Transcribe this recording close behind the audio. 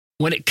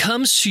When it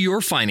comes to your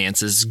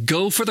finances,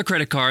 go for the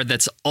credit card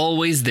that's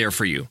always there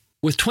for you.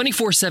 With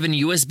 24/7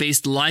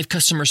 US-based live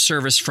customer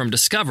service from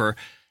Discover,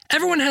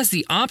 everyone has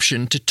the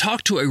option to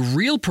talk to a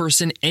real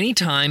person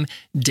anytime,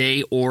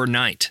 day or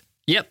night.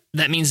 Yep,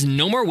 that means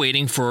no more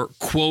waiting for,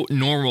 quote,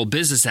 normal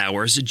business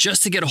hours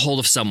just to get a hold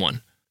of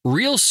someone.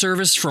 Real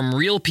service from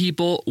real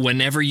people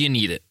whenever you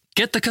need it.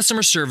 Get the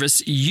customer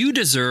service you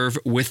deserve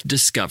with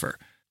Discover.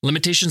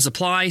 Limitations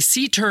apply.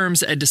 See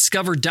terms at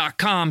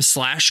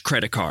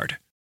discover.com/creditcard.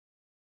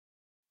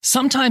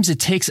 Sometimes it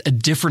takes a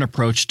different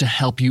approach to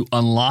help you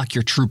unlock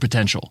your true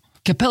potential.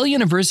 Capella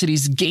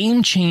University's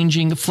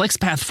game-changing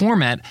FlexPath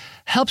format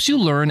helps you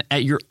learn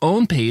at your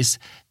own pace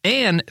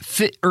and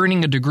fit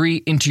earning a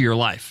degree into your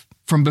life.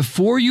 From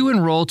before you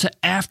enroll to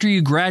after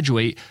you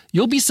graduate,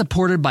 you'll be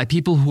supported by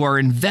people who are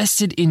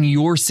invested in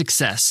your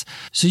success,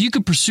 so you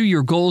can pursue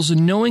your goals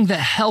knowing that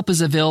help is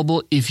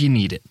available if you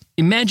need it.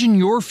 Imagine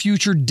your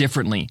future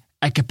differently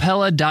at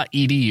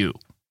capella.edu.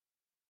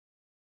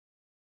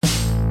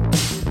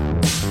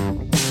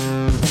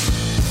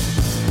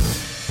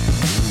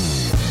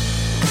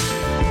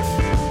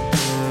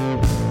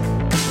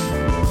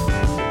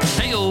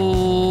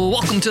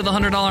 Welcome to the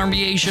 $100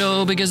 MBA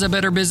show, because a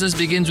better business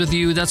begins with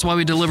you. That's why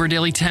we deliver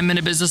daily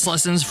 10-minute business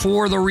lessons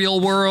for the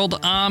real world.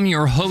 I'm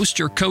your host,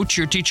 your coach,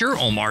 your teacher,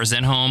 Omar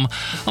Zenhom.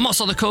 I'm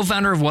also the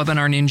co-founder of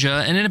Webinar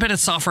Ninja, an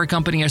independent software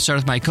company I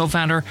started with my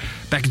co-founder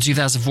back in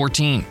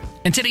 2014.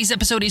 And today's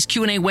episode is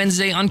Q&A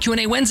Wednesday. On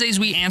Q&A Wednesdays,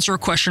 we answer a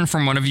question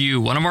from one of you,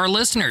 one of our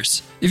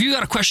listeners. If you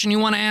got a question you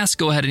want to ask,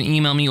 go ahead and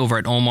email me over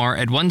at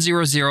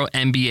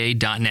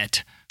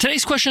omar@100mba.net.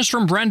 Today's question is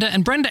from Brenda,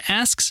 and Brenda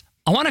asks,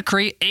 I want to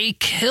create a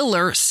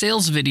killer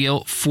sales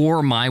video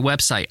for my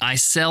website. I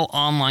sell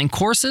online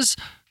courses,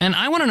 and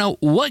I want to know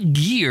what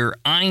gear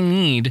I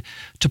need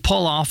to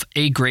pull off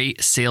a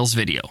great sales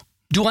video.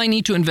 Do I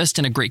need to invest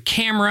in a great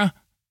camera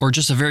or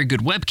just a very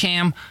good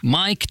webcam,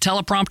 mic,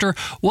 teleprompter?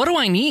 What do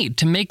I need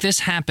to make this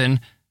happen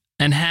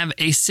and have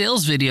a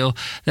sales video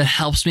that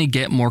helps me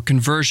get more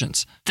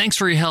conversions? Thanks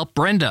for your help,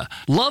 Brenda.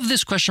 Love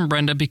this question,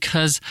 Brenda,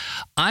 because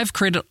I've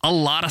created a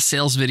lot of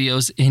sales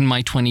videos in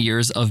my 20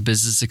 years of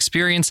business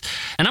experience,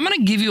 and I'm going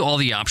to give you all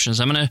the options.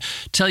 I'm going to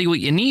tell you what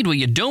you need, what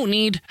you don't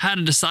need, how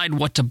to decide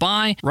what to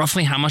buy,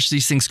 roughly how much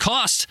these things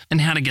cost, and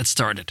how to get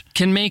started.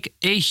 Can make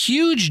a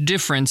huge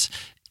difference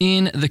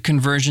in the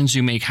conversions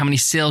you make, how many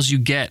sales you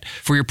get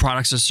for your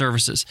products or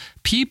services.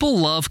 People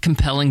love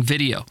compelling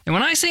video. And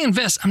when I say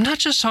invest, I'm not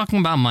just talking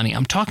about money.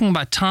 I'm talking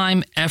about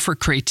time, effort,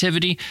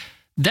 creativity.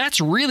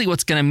 That's really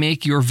what's going to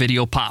make your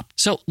video pop.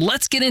 So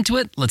let's get into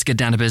it. Let's get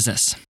down to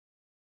business.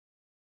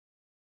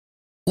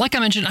 Like I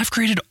mentioned, I've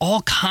created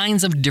all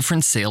kinds of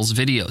different sales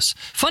videos.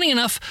 Funny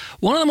enough,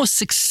 one of the most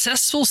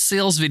successful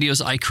sales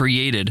videos I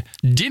created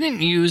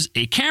didn't use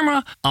a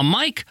camera, a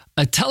mic,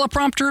 a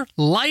teleprompter,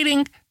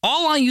 lighting.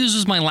 All I used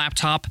was my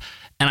laptop,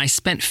 and I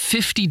spent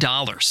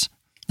 $50.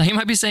 Now you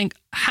might be saying,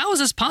 how is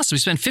this possible? You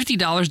spent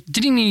 $50,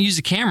 didn't even use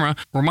a camera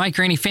or mic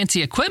or any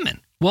fancy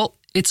equipment. Well,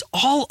 it's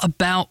all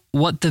about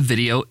what the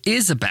video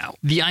is about.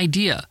 The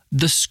idea,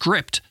 the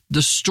script,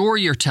 the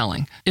story you're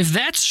telling. If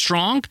that's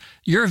strong,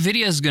 your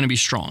video is going to be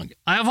strong.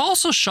 I have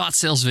also shot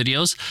sales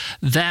videos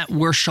that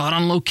were shot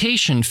on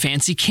location,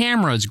 fancy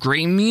cameras,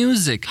 great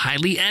music,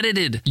 highly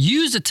edited,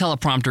 used a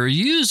teleprompter,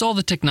 used all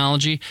the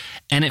technology,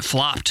 and it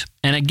flopped.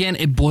 And again,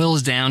 it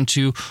boils down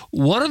to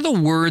what are the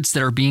words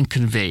that are being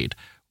conveyed?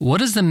 What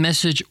is the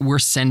message we're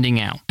sending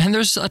out? And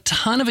there's a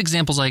ton of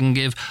examples I can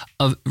give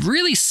of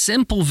really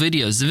simple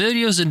videos, the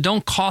videos that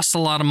don't cost a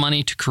lot of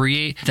money to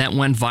create that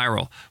went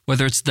viral,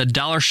 whether it's the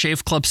Dollar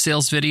Shave Club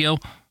sales video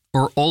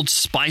or Old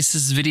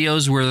Spice's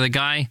videos where the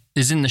guy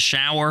is in the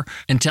shower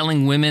and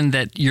telling women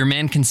that your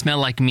man can smell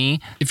like me.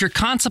 If your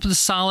concept is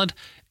solid,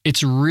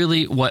 it's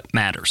really what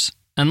matters.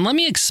 And let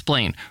me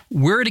explain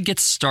where to get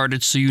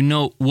started so you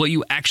know what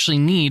you actually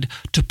need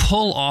to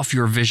pull off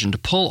your vision, to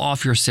pull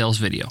off your sales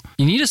video.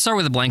 You need to start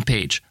with a blank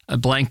page, a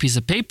blank piece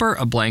of paper,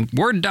 a blank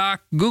Word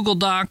doc, Google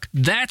Doc.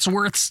 That's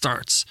where it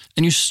starts.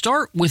 And you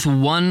start with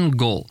one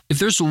goal. If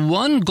there's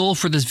one goal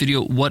for this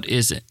video, what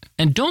is it?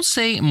 And don't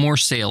say more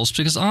sales,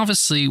 because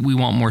obviously we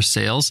want more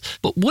sales,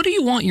 but what do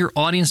you want your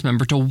audience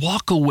member to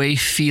walk away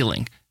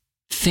feeling?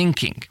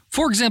 Thinking.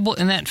 For example,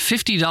 in that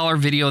 $50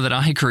 video that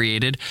I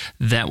created,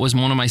 that was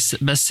one of my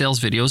best sales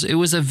videos. It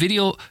was a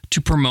video to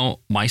promote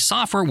my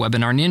software,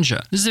 Webinar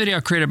Ninja. This is a video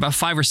I created about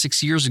 5 or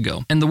 6 years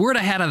ago. And the word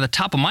I had at the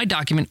top of my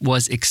document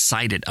was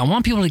excited. I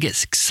want people to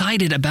get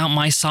excited about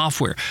my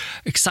software,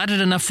 excited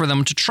enough for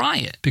them to try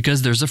it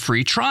because there's a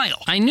free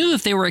trial. I knew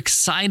if they were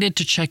excited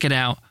to check it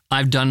out,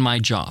 I've done my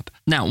job.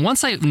 Now,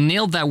 once I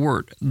nailed that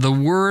word,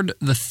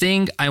 the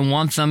thing I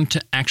want them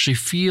to actually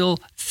feel,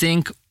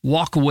 think,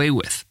 walk away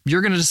with.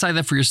 You're going to decide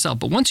that for yourself.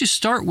 But once you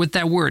start with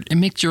that word, it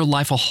makes your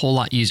life a whole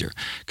lot easier.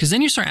 Because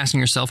then you start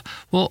asking yourself,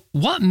 well,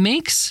 what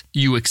makes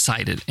you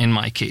excited? In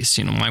my case,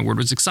 my word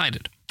was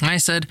excited. And I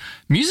said,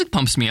 music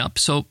pumps me up,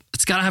 so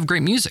it's got to have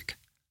great music.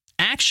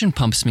 Action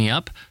pumps me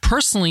up.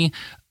 Personally,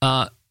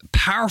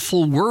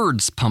 powerful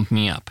words pump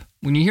me up.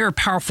 When you hear a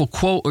powerful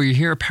quote or you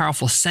hear a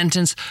powerful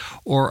sentence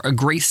or a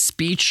great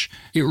speech,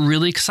 it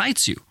really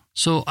excites you.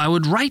 So I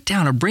would write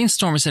down or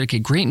brainstorm and say, okay,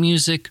 great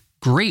music,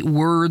 great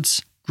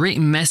words, great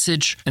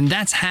message. And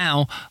that's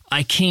how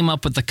I came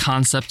up with the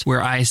concept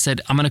where I said,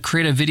 I'm going to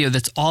create a video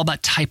that's all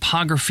about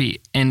typography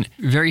and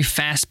very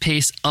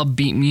fast-paced,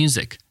 upbeat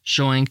music,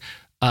 showing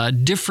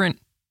different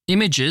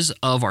images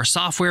of our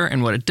software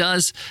and what it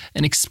does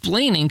and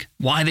explaining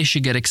why they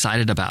should get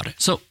excited about it.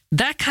 So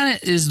that kind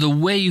of is the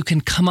way you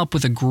can come up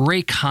with a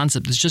great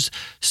concept. It's just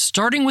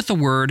starting with the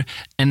word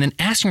and then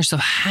asking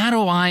yourself, how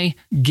do I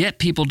get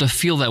people to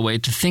feel that way,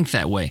 to think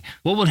that way?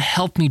 What would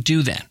help me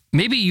do that?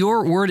 Maybe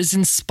your word is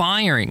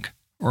inspiring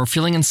or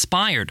feeling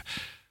inspired.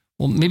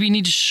 Well, maybe you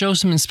need to show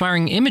some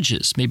inspiring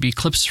images, maybe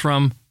clips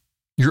from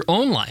your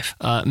own life,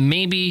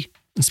 maybe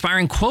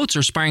inspiring quotes or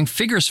inspiring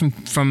figures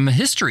from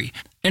history.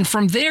 And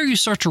from there, you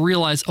start to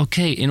realize,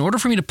 okay, in order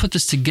for me to put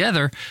this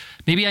together,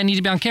 maybe I need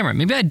to be on camera.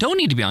 Maybe I don't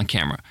need to be on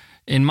camera.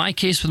 In my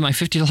case, with my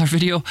 $50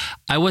 video,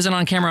 I wasn't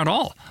on camera at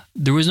all.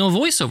 There was no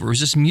voiceover. It was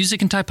just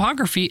music and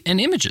typography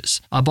and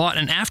images. I bought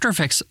an After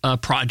Effects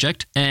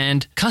project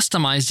and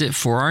customized it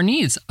for our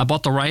needs. I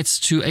bought the rights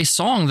to a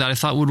song that I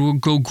thought would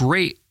go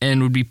great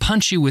and would be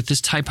punchy with this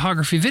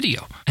typography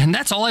video. And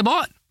that's all I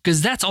bought,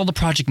 because that's all the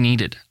project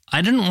needed.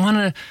 I didn't want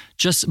to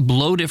just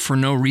bloat it for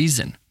no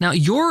reason. Now,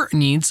 your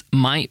needs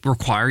might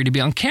require you to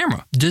be on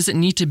camera. Does it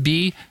need to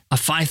be a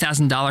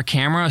 $5,000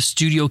 camera, a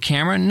studio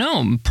camera?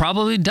 No,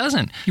 probably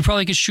doesn't. You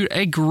probably could shoot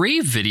a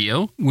great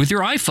video with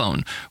your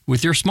iPhone,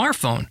 with your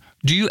smartphone.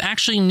 Do you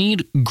actually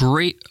need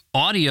great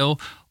audio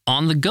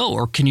on the go?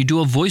 Or can you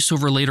do a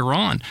voiceover later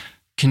on?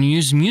 Can you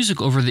use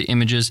music over the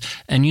images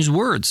and use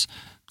words?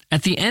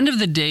 At the end of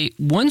the day,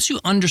 once you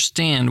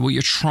understand what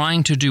you're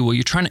trying to do, what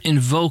you're trying to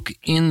invoke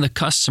in the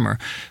customer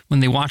when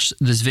they watch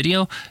this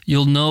video,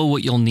 you'll know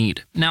what you'll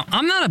need. Now,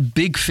 I'm not a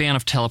big fan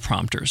of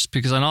teleprompters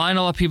because I know a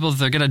lot of people,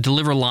 they're going to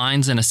deliver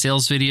lines in a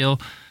sales video.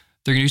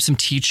 They're going to do some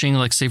teaching,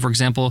 like say, for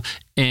example,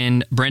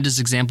 in Brenda's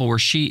example where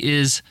she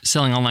is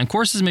selling online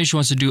courses, maybe she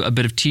wants to do a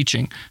bit of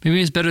teaching.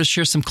 Maybe it's better to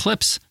share some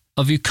clips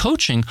of you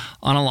coaching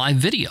on a live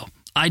video.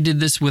 I did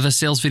this with a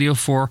sales video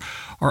for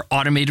our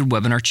automated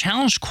webinar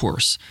challenge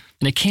course,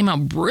 and it came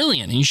out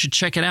brilliant. And you should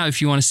check it out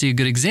if you want to see a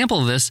good example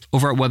of this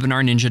over at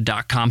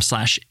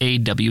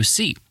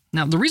webinarninja.com/AWC.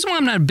 Now, the reason why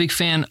I'm not a big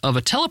fan of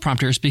a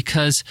teleprompter is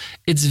because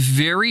it's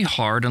very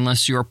hard,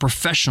 unless you're a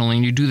professional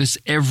and you do this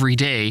every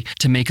day,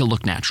 to make it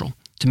look natural,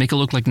 to make it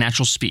look like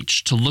natural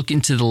speech, to look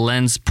into the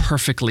lens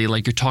perfectly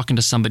like you're talking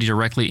to somebody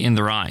directly in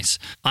their eyes.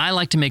 I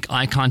like to make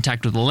eye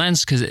contact with the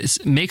lens because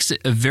it makes it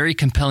a very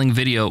compelling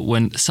video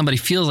when somebody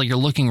feels like you're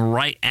looking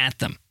right at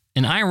them.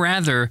 And I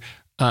rather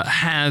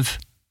have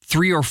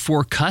 3 or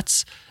 4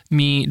 cuts,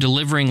 me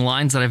delivering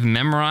lines that I've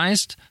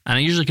memorized, and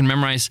I usually can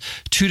memorize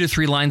 2 to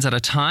 3 lines at a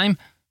time,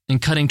 and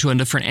cutting to a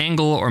different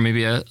angle or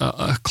maybe a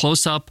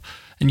close-up.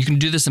 And you can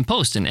do this in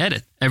post and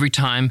edit every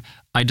time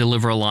I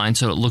deliver a line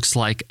so it looks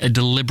like a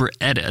deliberate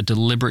edit, a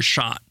deliberate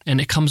shot,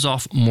 and it comes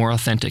off more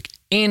authentic,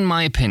 in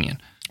my opinion.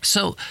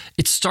 So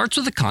it starts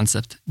with the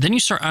concept. Then you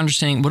start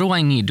understanding, what do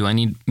I need? Do I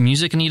need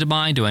music I need to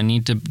buy? Do I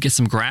need to get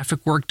some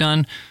graphic work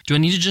done? Do I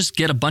need to just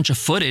get a bunch of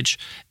footage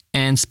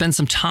and spend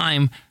some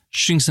time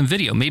shooting some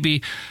video?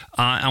 Maybe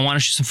I want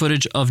to shoot some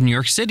footage of New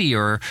York City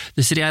or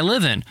the city I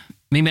live in.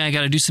 Maybe I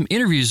got to do some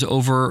interviews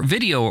over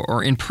video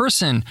or in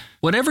person.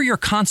 Whatever your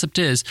concept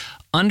is,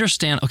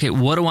 understand, okay,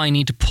 what do I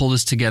need to pull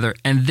this together?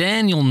 And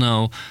then you'll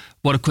know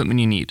what equipment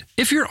you need.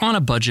 If you're on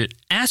a budget,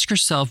 ask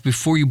yourself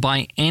before you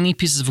buy any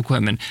pieces of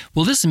equipment,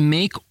 will this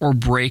make or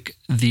break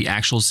the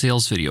actual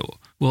sales video?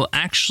 Will it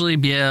actually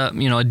be a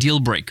deal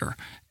breaker?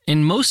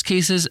 In most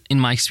cases, in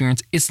my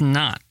experience, it's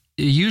not.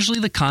 Usually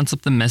the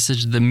concept, the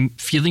message, the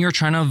feeling you're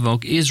trying to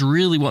evoke is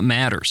really what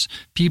matters.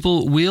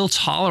 People will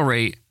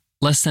tolerate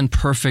less than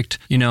perfect,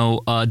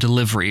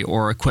 delivery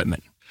or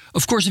equipment.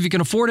 Of course, if you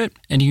can afford it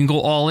and you can go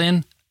all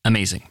in,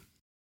 amazing.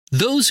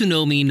 Those who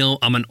know me know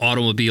I'm an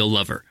automobile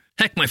lover.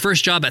 Heck, my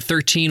first job at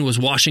 13 was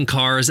washing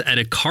cars at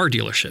a car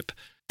dealership.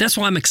 That's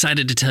why I'm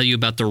excited to tell you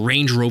about the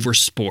Range Rover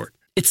Sport.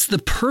 It's the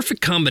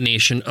perfect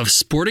combination of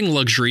sporting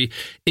luxury,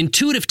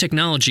 intuitive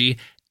technology,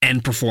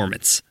 and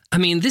performance. I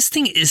mean, this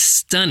thing is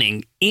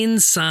stunning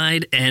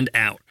inside and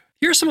out.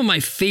 Here are some of my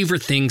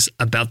favorite things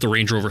about the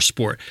Range Rover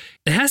Sport.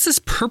 It has this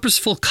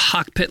purposeful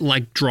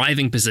cockpit-like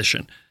driving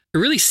position. It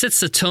really sets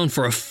the tone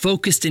for a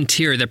focused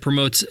interior that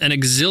promotes an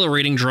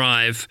exhilarating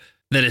drive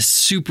that is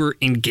super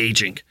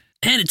engaging.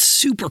 And it's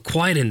super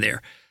quiet in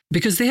there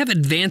because they have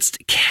advanced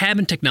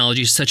cabin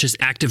technologies such as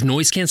active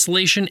noise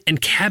cancellation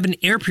and cabin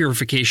air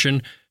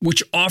purification,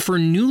 which offer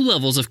new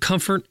levels of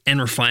comfort and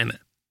refinement.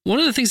 One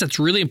of the things that's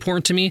really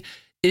important to me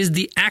is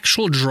the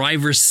actual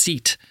driver's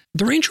seat.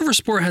 The Range Rover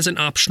Sport has an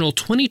optional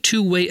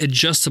 22-way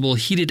adjustable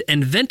heated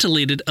and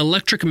ventilated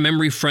electric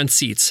memory front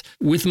seats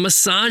with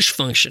massage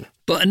function.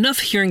 But enough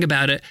hearing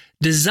about it.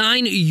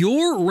 Design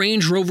your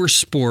Range Rover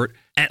Sport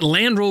at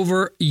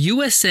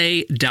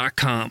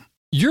LandRoverUSA.com.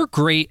 You're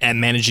great at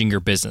managing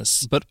your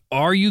business, but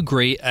are you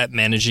great at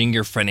managing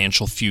your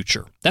financial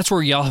future? That's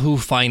where Yahoo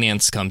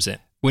Finance comes in.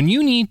 When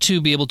you need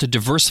to be able to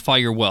diversify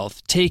your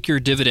wealth, take your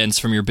dividends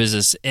from your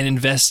business and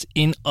invest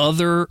in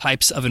other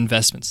types of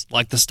investments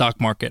like the stock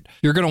market,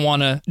 you're going to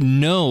want to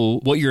know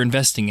what you're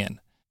investing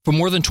in. For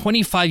more than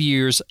 25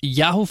 years,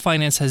 Yahoo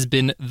Finance has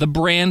been the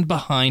brand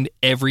behind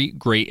every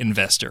great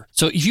investor.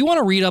 So if you want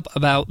to read up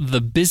about the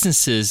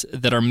businesses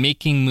that are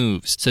making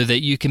moves so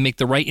that you can make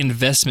the right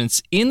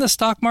investments in the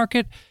stock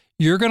market,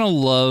 you're going to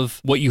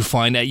love what you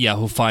find at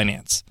Yahoo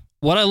Finance.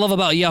 What I love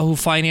about Yahoo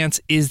Finance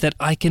is that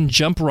I can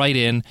jump right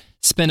in,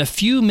 spend a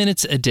few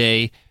minutes a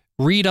day,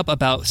 read up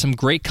about some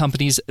great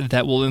companies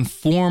that will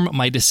inform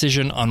my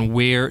decision on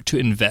where to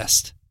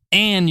invest.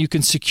 And you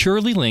can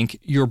securely link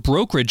your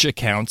brokerage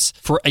accounts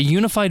for a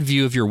unified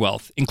view of your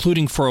wealth,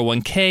 including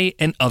 401k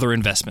and other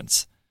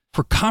investments.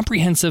 For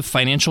comprehensive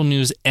financial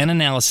news and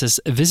analysis,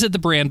 visit the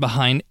brand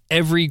behind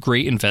every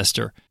great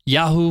investor,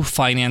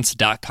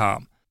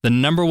 yahoofinance.com, the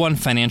 #1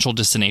 financial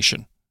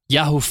destination.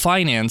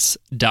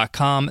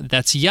 yahoofinance.com.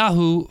 That's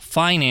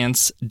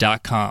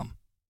yahoofinance.com.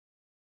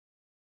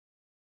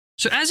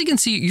 So as you can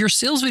see, your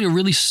sales video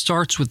really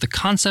starts with the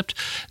concept.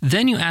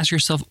 Then you ask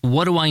yourself,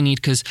 what do I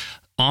need? Because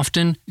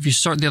often, if you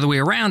start the other way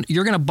around,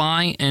 you're going to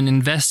buy and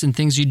invest in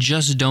things you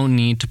just don't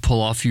need to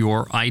pull off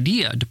your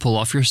idea, to pull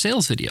off your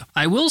sales video.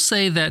 I will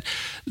say that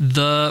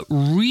the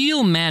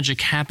real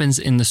magic happens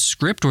in the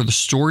script or the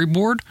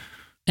storyboard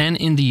and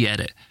in the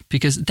edit,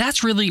 because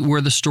that's really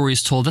where the story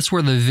is told. That's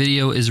where the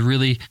video is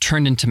really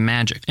turned into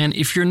magic. And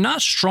if you're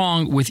not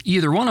strong with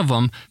either one of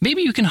them,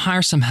 maybe you can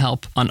hire some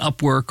help on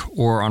Upwork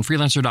or on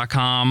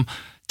freelancer.com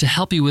to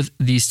help you with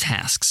these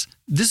tasks.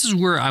 This is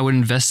where I would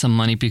invest some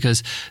money,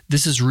 because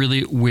this is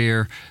really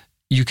where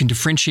you can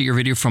differentiate your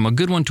video from a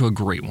good one to a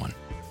great one.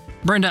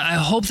 Brenda, I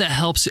hope that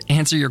helps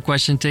answer your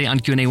question today on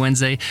Q&A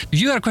Wednesday.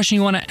 If you got a question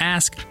you want to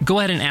ask, go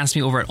ahead and ask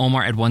me over at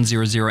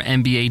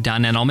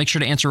omar@100mba.net. I'll make sure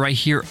to answer right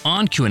here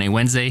on Q&A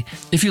Wednesday.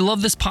 If you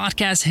love this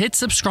podcast, hit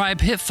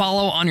subscribe, hit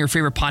follow on your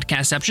favorite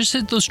podcast app. Just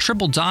hit those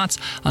triple dots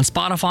on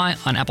Spotify,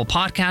 on Apple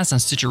Podcasts, on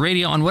Stitcher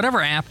Radio, on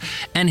whatever app,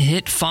 and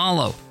hit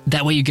follow.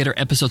 That way you get our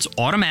episodes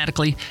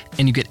automatically,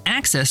 and you get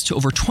access to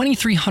over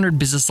 2,300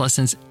 business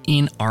lessons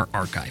in our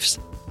archives.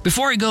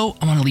 Before I go,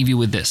 I want to leave you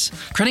with this.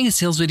 Creating a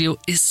sales video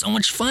is so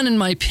much fun, in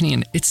my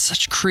opinion. It's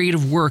such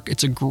creative work.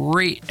 It's a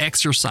great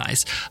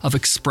exercise of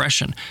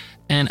expression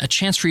and a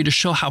chance for you to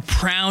show how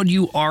proud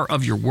you are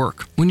of your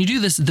work. When you do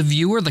this, the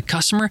viewer, the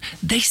customer,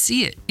 they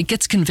see it. It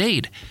gets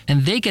conveyed,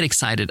 and they get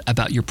excited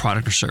about your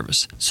product or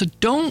service. So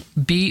don't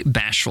be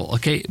bashful,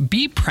 okay?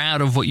 Be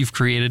proud of what you've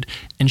created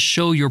and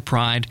show your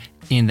pride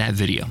in that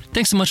video.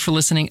 Thanks so much for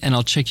listening, and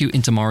I'll check you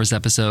in tomorrow's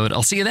episode.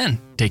 I'll see you then.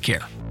 Take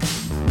care.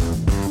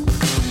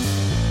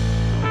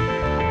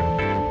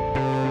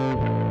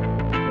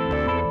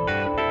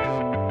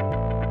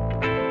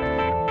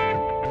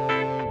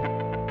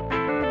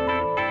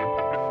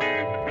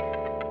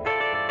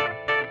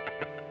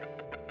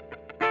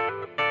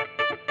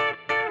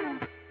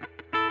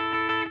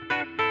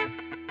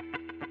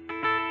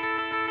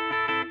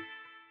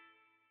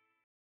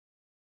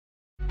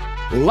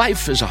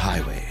 Life is a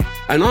highway,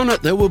 and on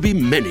it there will be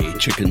many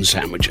chicken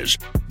sandwiches.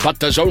 But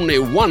there's only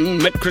one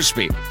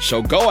McCrispy.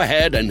 So go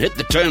ahead and hit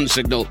the turn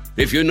signal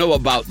if you know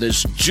about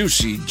this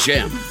juicy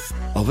gem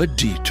of a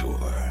detour.